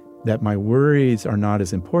that my worries are not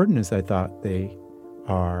as important as I thought they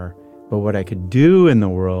are, but what I could do in the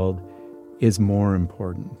world is more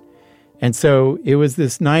important. And so it was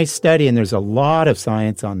this nice study, and there's a lot of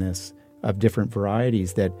science on this of different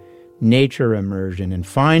varieties, that nature immersion and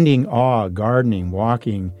finding awe, gardening,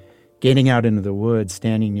 walking, getting out into the woods,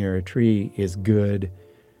 standing near a tree is good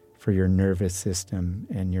for your nervous system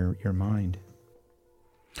and your mind.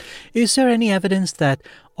 Is there any evidence that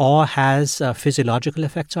awe has physiological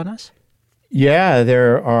effects on us? Yeah,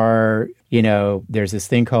 there are, there's this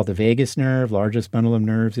thing called the vagus nerve, largest bundle of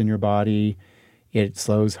nerves in your body. It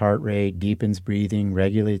slows heart rate, deepens breathing,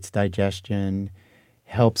 regulates digestion,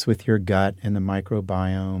 helps with your gut and the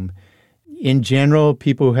microbiome. In general,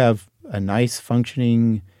 people who have a nice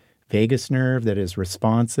functioning vagus nerve that is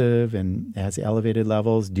responsive and has elevated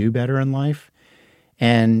levels do better in life.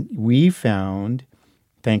 And we found,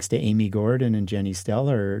 thanks to Amy Gordon and Jenny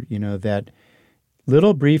Steller, that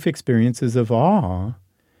little brief experiences of awe,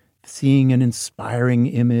 seeing an inspiring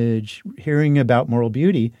image, hearing about moral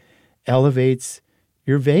beauty, elevates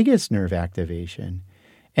your vagus nerve activation.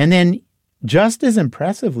 And then just as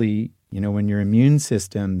impressively, when your immune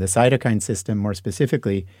system, the cytokine system more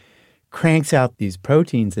specifically, cranks out these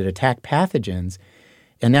proteins that attack pathogens,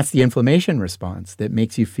 and that's the inflammation response that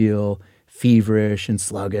makes you feel feverish and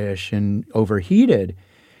sluggish and overheated.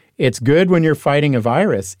 It's good when you're fighting a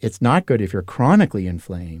virus. It's not good if you're chronically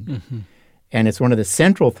inflamed. Mm-hmm. And it's one of the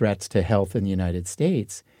central threats to health in the United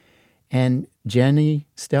States. And Jenny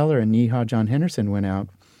Steller and Neha John Henderson went out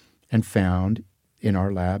and found in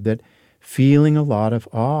our lab that feeling a lot of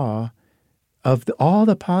awe of all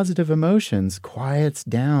the positive emotions quiets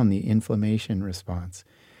down the inflammation response.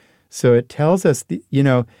 So it tells us,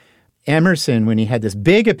 Emerson, when he had this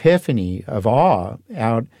big epiphany of awe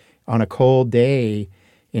out on a cold day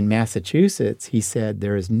in Massachusetts, he said,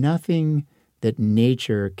 there is nothing that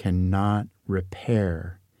nature cannot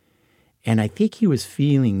repair. And I think he was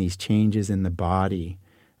feeling these changes in the body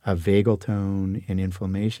of vagal tone and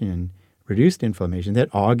inflammation, reduced inflammation,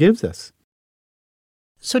 that awe gives us.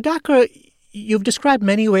 So, Dr., you've described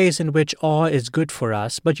many ways in which awe is good for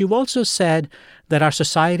us, but you've also said that our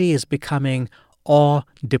society is becoming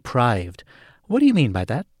awe-deprived. What do you mean by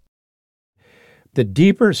that? The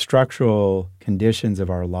deeper structural conditions of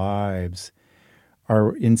our lives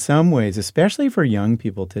are in some ways, especially for young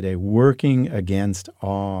people today, working against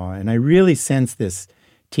awe. And I really sense this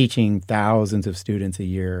teaching thousands of students a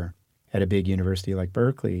year at a big university like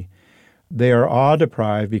Berkeley. They are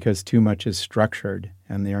awe-deprived because too much is structured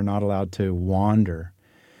and they are not allowed to wander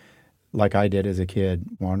like I did as a kid,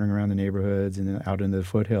 wandering around the neighborhoods and out into the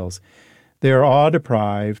foothills. They are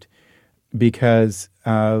awe-deprived because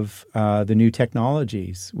of the new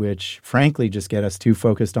technologies, which frankly just get us too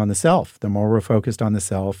focused on the self. The more we're focused on the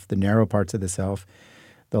self, the narrow parts of the self,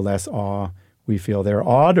 the less awe we feel. They're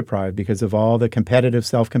awe-deprived because of all the competitive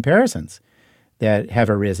self-comparisons that have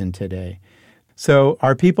arisen today. So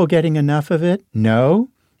are people getting enough of it? No.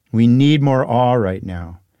 We need more awe right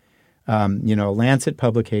now. A Lancet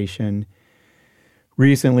publication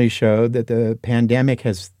recently showed that the pandemic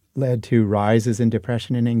has led to rises in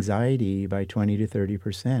depression and anxiety by 20 to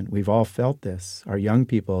 30%. We've all felt this, our young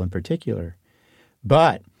people in particular.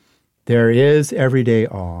 But there is everyday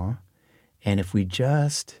awe, and if we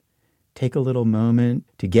just take a little moment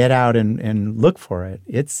to get out and look for it,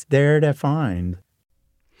 it's there to find.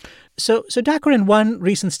 So Dr., in one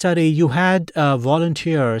recent study, you had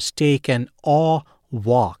volunteers take an awe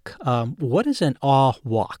walk. What is an awe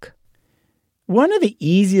walk? One of the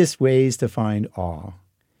easiest ways to find awe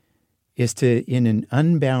is to, in an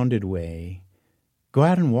unbounded way, go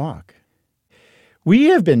out and walk. We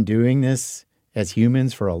have been doing this as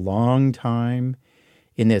humans for a long time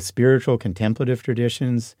in the spiritual contemplative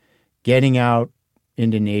traditions. Getting out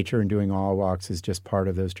into nature and doing awe walks is just part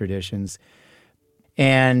of those traditions.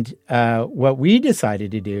 And what we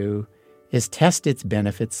decided to do is test its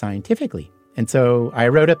benefits scientifically. And so I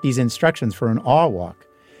wrote up these instructions for an awe walk.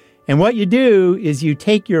 And what you do is you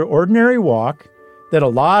take your ordinary walk that a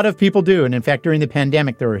lot of people do. And in fact, during the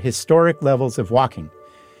pandemic, there were historic levels of walking.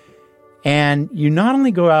 And you not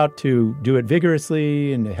only go out to do it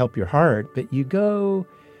vigorously and to help your heart, but you go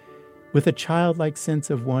with a childlike sense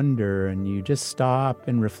of wonder and you just stop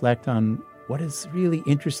and reflect on what is really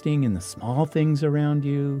interesting in the small things around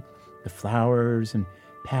you, the flowers and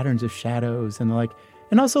patterns of shadows and the like.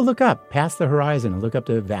 And also look up past the horizon and look up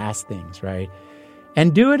to vast things, right?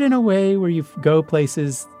 And do it in a way where you go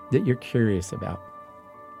places that you're curious about.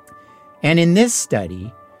 And in this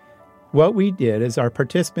study, what we did is our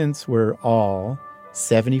participants were all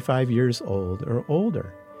 75 years old or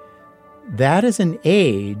older. That is an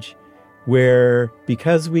age where,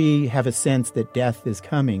 because we have a sense that death is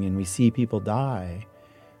coming and we see people die,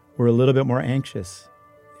 we're a little bit more anxious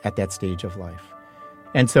at that stage of life.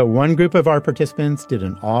 And so one group of our participants did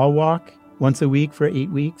an awe walk once a week for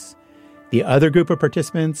 8 weeks. The other group of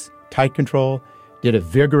participants, tight control, did a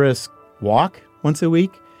vigorous walk once a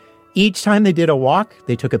week. Each time they did a walk,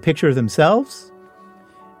 they took a picture of themselves.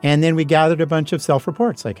 And then we gathered a bunch of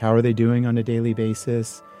self-reports, like how are they doing on a daily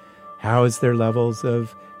basis? How is their levels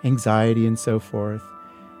of anxiety and so forth?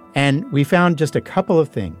 And we found just a couple of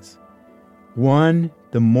things. One,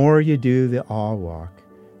 the more you do the awe walk,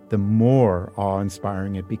 the more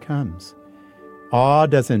awe-inspiring it becomes. Awe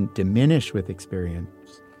doesn't diminish with experience.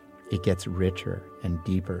 It gets richer and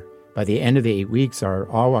deeper. By the end of the 8 weeks, our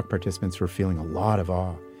awe walk participants were feeling a lot of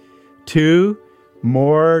awe. 2,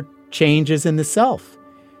 more changes in the self.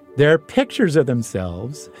 There are pictures of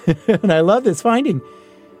themselves, and I love this finding.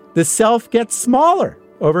 The self gets smaller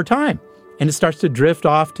over time, and it starts to drift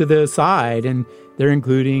off to the side, and they're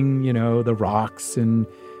including, the rocks and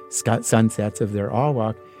sunsets of their awe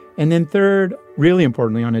walk. And then third, really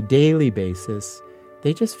importantly, on a daily basis,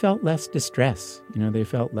 they just felt less distress. They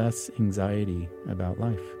felt less anxiety about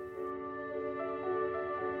life.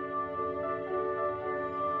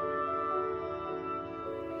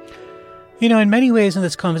 In many ways in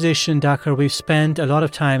this conversation, Dacher, we've spent a lot of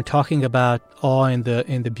time talking about awe in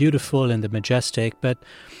the beautiful and the majestic, but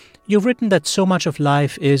you've written that so much of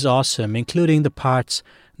life is awesome, including the parts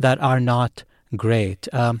that are not great.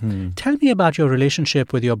 Tell me about your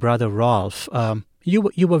relationship with your brother Rolf.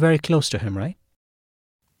 You were very close to him, right?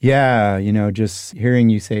 Yeah, just hearing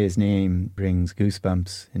you say his name brings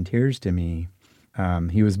goosebumps and tears to me.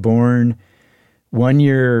 He was born 1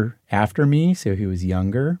 year after me, so he was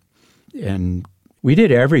younger. And we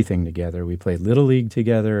did everything together. We played Little League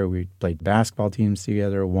together. We played basketball teams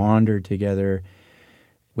together, wandered together,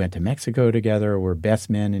 went to Mexico together. We're best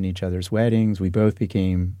men in each other's weddings. We both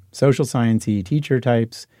became social science-y teacher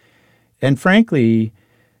types. And frankly,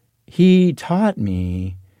 he taught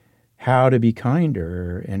me how to be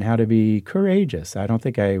kinder and how to be courageous. I don't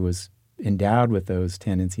think I was endowed with those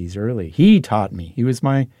tendencies early. He taught me. He was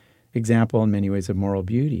my example in many ways of moral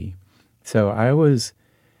beauty. So I was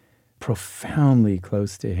profoundly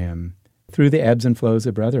close to him through the ebbs and flows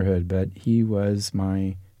of brotherhood, but he was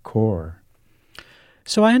my core.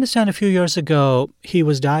 So I understand a few years ago he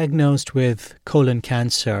was diagnosed with colon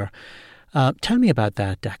cancer. Tell me about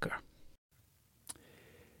that, Dacher.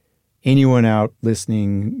 Anyone out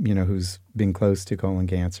listening, who's been close to colon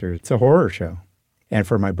cancer, it's a horror show. And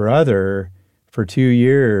for my brother, for 2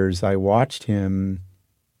 years, I watched him,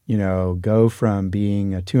 go from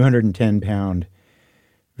being a 210-pound,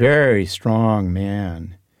 very strong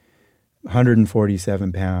man,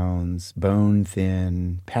 147 pounds, bone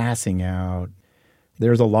thin, passing out.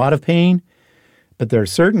 There's a lot of pain, but there are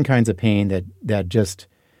certain kinds of pain that just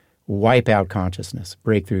wipe out consciousness,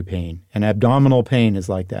 breakthrough pain. And abdominal pain is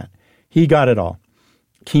like that. He got it all.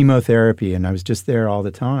 Chemotherapy, and I was just there all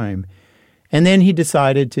the time. And then he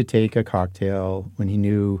decided to take a cocktail when he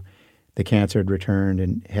knew the cancer had returned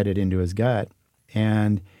and headed into his gut.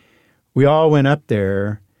 And we all went up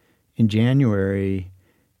there in January,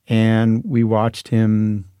 and we watched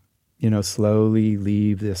him, slowly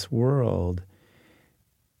leave this world.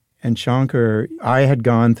 And Shankar, I had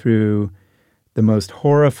gone through the most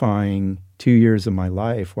horrifying 2 years of my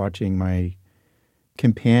life watching my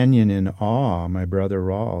companion in awe, my brother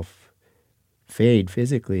Rolf, fade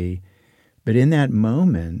physically. But in that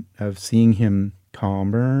moment of seeing him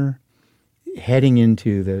calmer, heading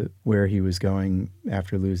into where he was going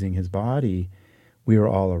after losing his body, we were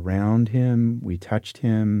all around him. We touched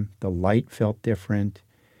him. The light felt different.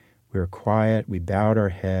 We were quiet. We bowed our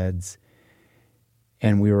heads.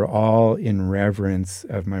 And we were all in reverence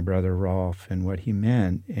of my brother Rolf and what he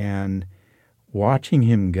meant. And watching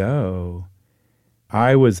him go,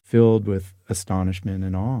 I was filled with astonishment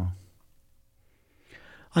and awe.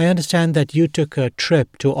 I understand that you took a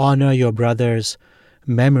trip to honor your brother's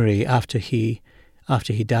memory after he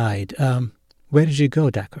died. Where did you go,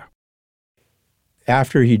 Dacher?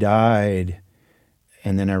 After he died,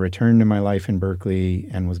 and then I returned to my life in Berkeley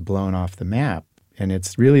and was blown off the map. And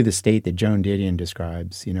it's really the state that Joan Didion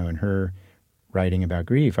describes, in her writing about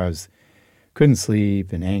grief. Couldn't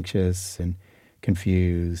sleep and anxious and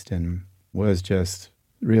confused and was just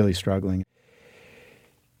really struggling.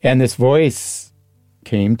 And this voice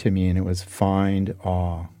came to me, and it was find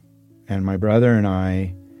awe. And my brother and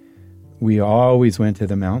I, we always went to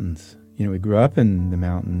the mountains. We grew up in the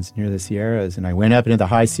mountains near the Sierras, and I went up into the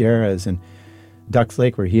high Sierras and Ducks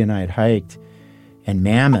Lake, where he and I had hiked, and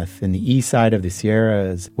Mammoth in the east side of the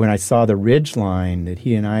Sierras. When I saw the ridge line that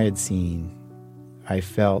he and I had seen, I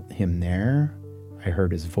felt him there. I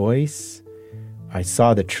heard his voice. I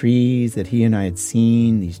saw the trees that he and I had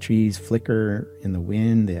seen, these trees flicker in the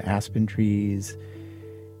wind, the aspen trees.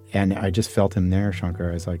 And I just felt him there,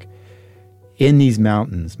 Shankar. I was like, In these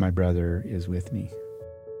mountains, my brother is with me.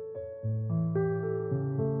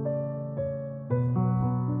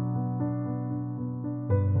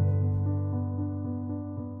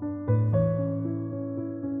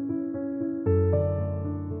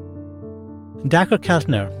 Dacher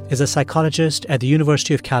Keltner is a psychologist at the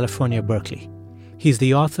University of California, Berkeley. He's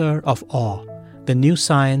the author of Awe, The New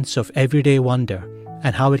Science of Everyday Wonder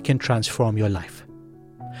and How It Can Transform Your Life.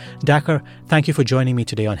 Dacher, thank you for joining me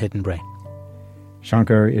today on Hidden Brain.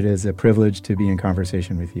 Shankar, it is a privilege to be in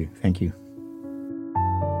conversation with you. Thank you.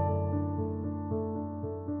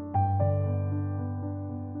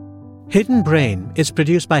 Hidden Brain is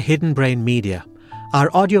produced by Hidden Brain Media.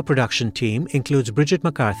 Our audio production team includes Bridget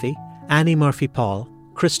McCarthy, Annie Murphy-Paul,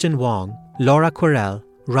 Kristen Wong, Laura Quirrell,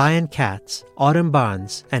 Ryan Katz, Autumn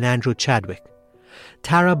Barnes, and Andrew Chadwick.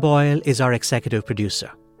 Tara Boyle is our executive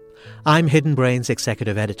producer. I'm Hidden Brain's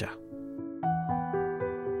executive editor.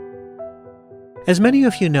 As many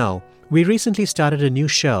of you know, we recently started a new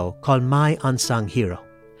show called My Unsung Hero.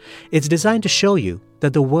 It's designed to show you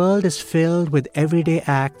that the world is filled with everyday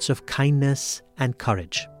acts of kindness and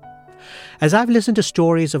courage. As I've listened to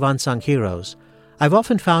stories of unsung heroes, I've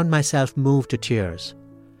often found myself moved to tears.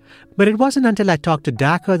 But it wasn't until I talked to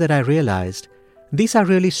Dacher that I realized these are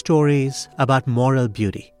really stories about moral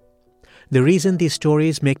beauty. The reason these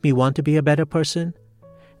stories make me want to be a better person?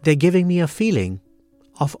 They're giving me a feeling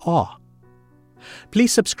of awe.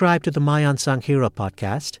 Please subscribe to the My Unsung Hero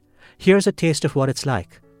podcast. Here's a taste of what it's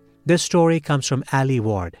like. This story comes from Ali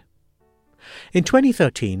Ward. In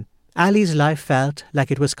 2013, Ali's life felt like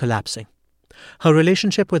it was collapsing. Her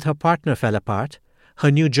relationship with her partner fell apart, her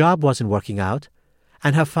new job wasn't working out,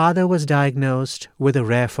 and her father was diagnosed with a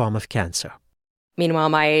rare form of cancer. Meanwhile,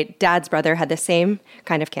 my dad's brother had the same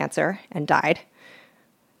kind of cancer and died.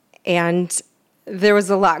 And there was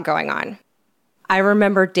a lot going on. I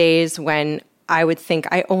remember days when I would think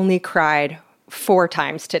I only cried 4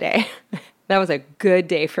 times today. That was a good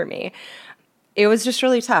day for me. It was just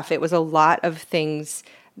really tough. It was a lot of things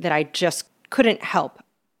that I just couldn't help.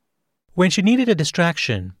 When she needed a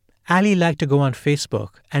distraction, Ali liked to go on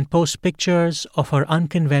Facebook and post pictures of her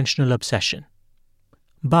unconventional obsession.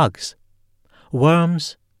 Bugs.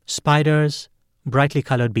 Worms, spiders, brightly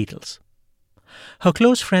colored beetles. Her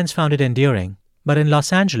close friends found it endearing, but in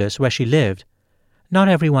Los Angeles, where she lived, not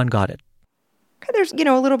everyone got it. There's,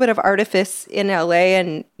 a little bit of artifice in LA,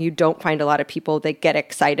 and you don't find a lot of people that get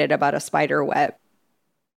excited about a spider web.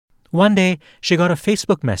 One day, she got a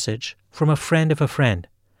Facebook message from a friend of a friend,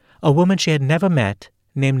 a woman she had never met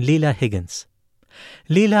named Leela Higgins.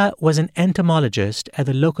 Leela was an entomologist at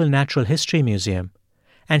the local Natural History Museum,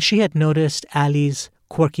 and she had noticed Ali's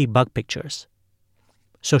quirky bug pictures.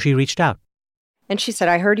 So she reached out. And she said,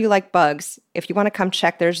 I heard you like bugs. If you want to come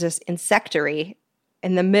check, there's this insectary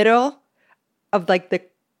in the middle of the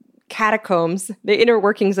catacombs, the inner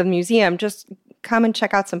workings of the museum. Just come and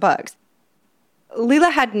check out some bugs. Leela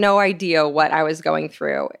had no idea what I was going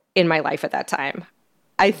through in my life at that time.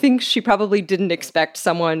 I think she probably didn't expect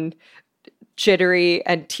someone jittery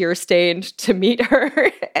and tear-stained to meet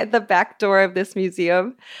her at the back door of this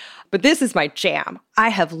museum. But this is my jam. I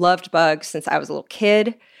have loved bugs since I was a little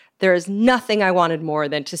kid. There is nothing I wanted more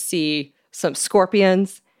than to see some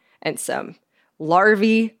scorpions and some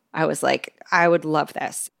larvae. I was like, I would love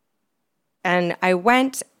this. And I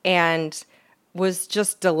went and was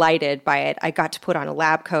just delighted by it. I got to put on a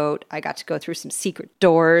lab coat. I got to go through some secret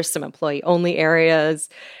doors, some employee-only areas.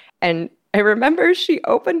 And I remember she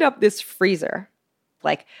opened up this freezer,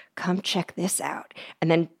 like, come check this out.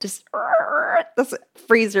 And then just this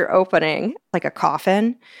freezer opening, like a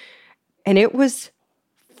coffin. And it was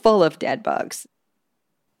full of dead bugs.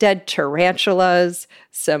 Dead tarantulas,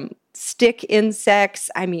 some stick insects,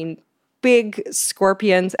 big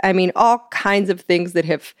scorpions, all kinds of things that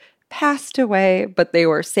have passed away, but they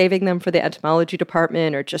were saving them for the entomology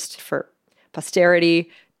department or just for posterity.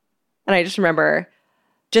 And I just remember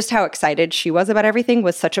just how excited she was about everything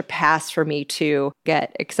was such a pass for me to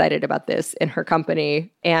get excited about this in her company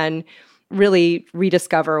and really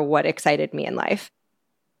rediscover what excited me in life.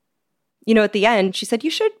 At the end, she said, you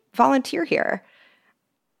should volunteer here.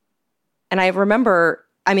 And I remember,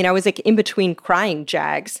 I was in between crying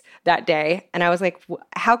jags that day. And I was like,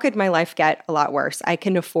 how could my life get a lot worse? I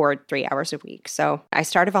can afford 3 hours a week. So I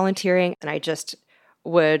started volunteering and I just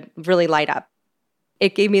would really light up.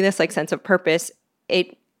 It gave me this sense of purpose.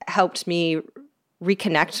 It helped me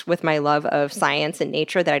reconnect with my love of science and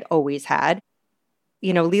nature that I'd always had.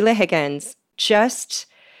 Leela Higgins just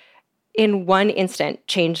in one instant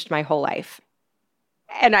changed my whole life.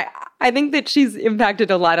 And I think that she's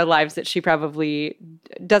impacted a lot of lives that she probably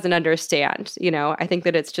doesn't understand. You know, I think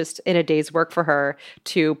that it's just in a day's work for her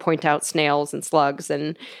to point out snails and slugs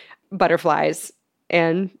and butterflies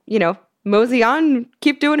and, you know, mosey on,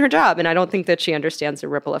 keep doing her job. And I don't think that she understands the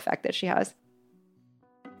ripple effect that she has.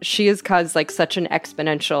 She has caused like such an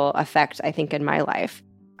exponential effect, I think, in my life.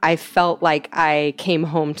 I felt like I came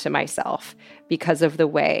home to myself because of the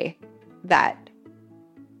way that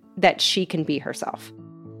she can be herself.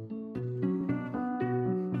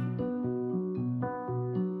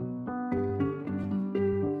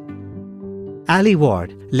 Ali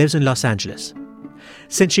Ward lives in Los Angeles.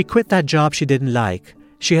 Since she quit that job she didn't like,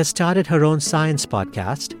 she has started her own science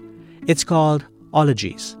podcast. It's called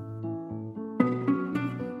Ologies.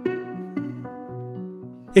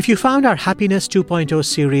 If you found our Happiness 2.0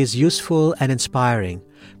 series useful and inspiring,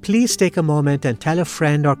 please take a moment and tell a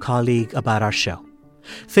friend or colleague about our show.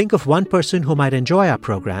 Think of one person who might enjoy our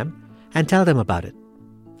program and tell them about it.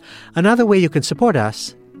 Another way you can support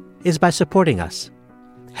us is by supporting us.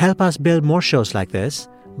 Help us build more shows like this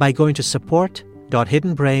by going to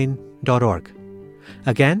support.hiddenbrain.org.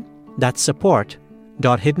 Again, that's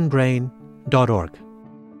support.hiddenbrain.org.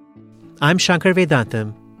 I'm Shankar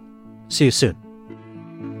Vedantam. See you soon.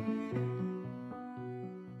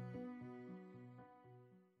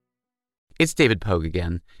 It's David Pogue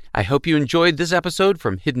again. I hope you enjoyed this episode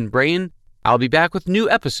from Hidden Brain. I'll be back with new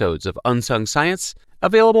episodes of Unsung Science,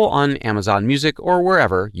 available on Amazon Music or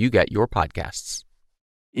wherever you get your podcasts.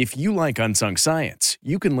 If you like Unsung Science,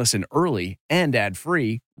 you can listen early and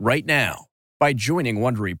ad-free right now by joining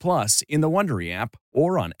Wondery Plus in the Wondery app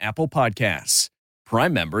or on Apple Podcasts.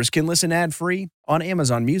 Prime members can listen ad-free on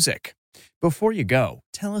Amazon Music. Before you go,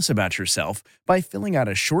 tell us about yourself by filling out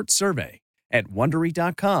a short survey at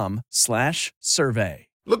Wondery.com/survey.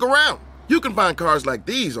 Look around. You can find cars like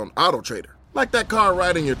these on AutoTrader, like that car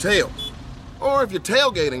riding your tail. Or if you're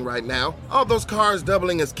tailgating right now, all those cars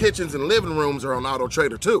doubling as kitchens and living rooms are on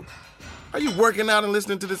AutoTrader too. Are you working out and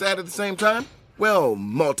listening to this ad at the same time? Well,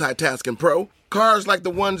 multitasking pro, cars like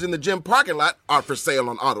the ones in the gym parking lot are for sale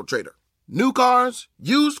on AutoTrader. New cars,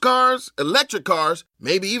 used cars, electric cars,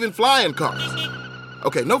 maybe even flying cars.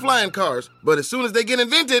 Okay, no flying cars, but as soon as they get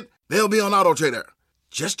invented, they'll be on AutoTrader.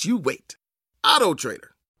 Just you wait. AutoTrader.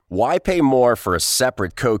 Why pay more for a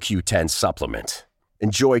separate CoQ10 supplement?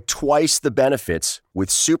 Enjoy twice the benefits with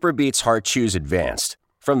SuperBeets Heart Chews Advanced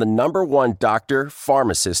from the #1 doctor,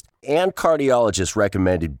 pharmacist, and cardiologist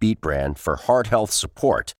recommended beet brand for heart health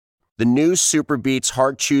support. The new SuperBeets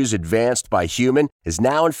Heart Chews Advanced by Human is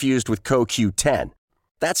now infused with CoQ10.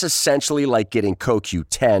 That's essentially like getting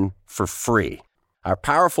CoQ10 for free. Our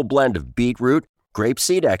powerful blend of beetroot,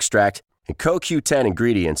 grapeseed extract, and CoQ10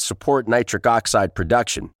 ingredients support nitric oxide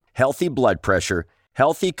production, healthy blood pressure,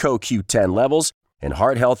 healthy CoQ10 levels, and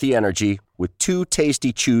heart-healthy energy with 2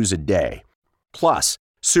 tasty chews a day. Plus,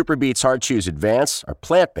 SuperBeets Heart Chews Advance are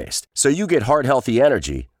plant-based, so you get heart-healthy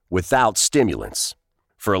energy without stimulants.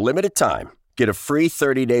 For a limited time, get a free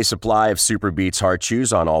 30-day supply of SuperBeets Heart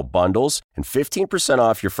Chews on all bundles and 15%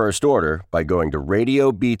 off your first order by going to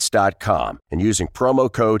RadioBeets.com and using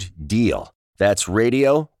promo code DEAL. That's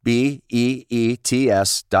Radio, BEETS.com,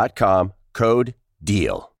 code DEAL.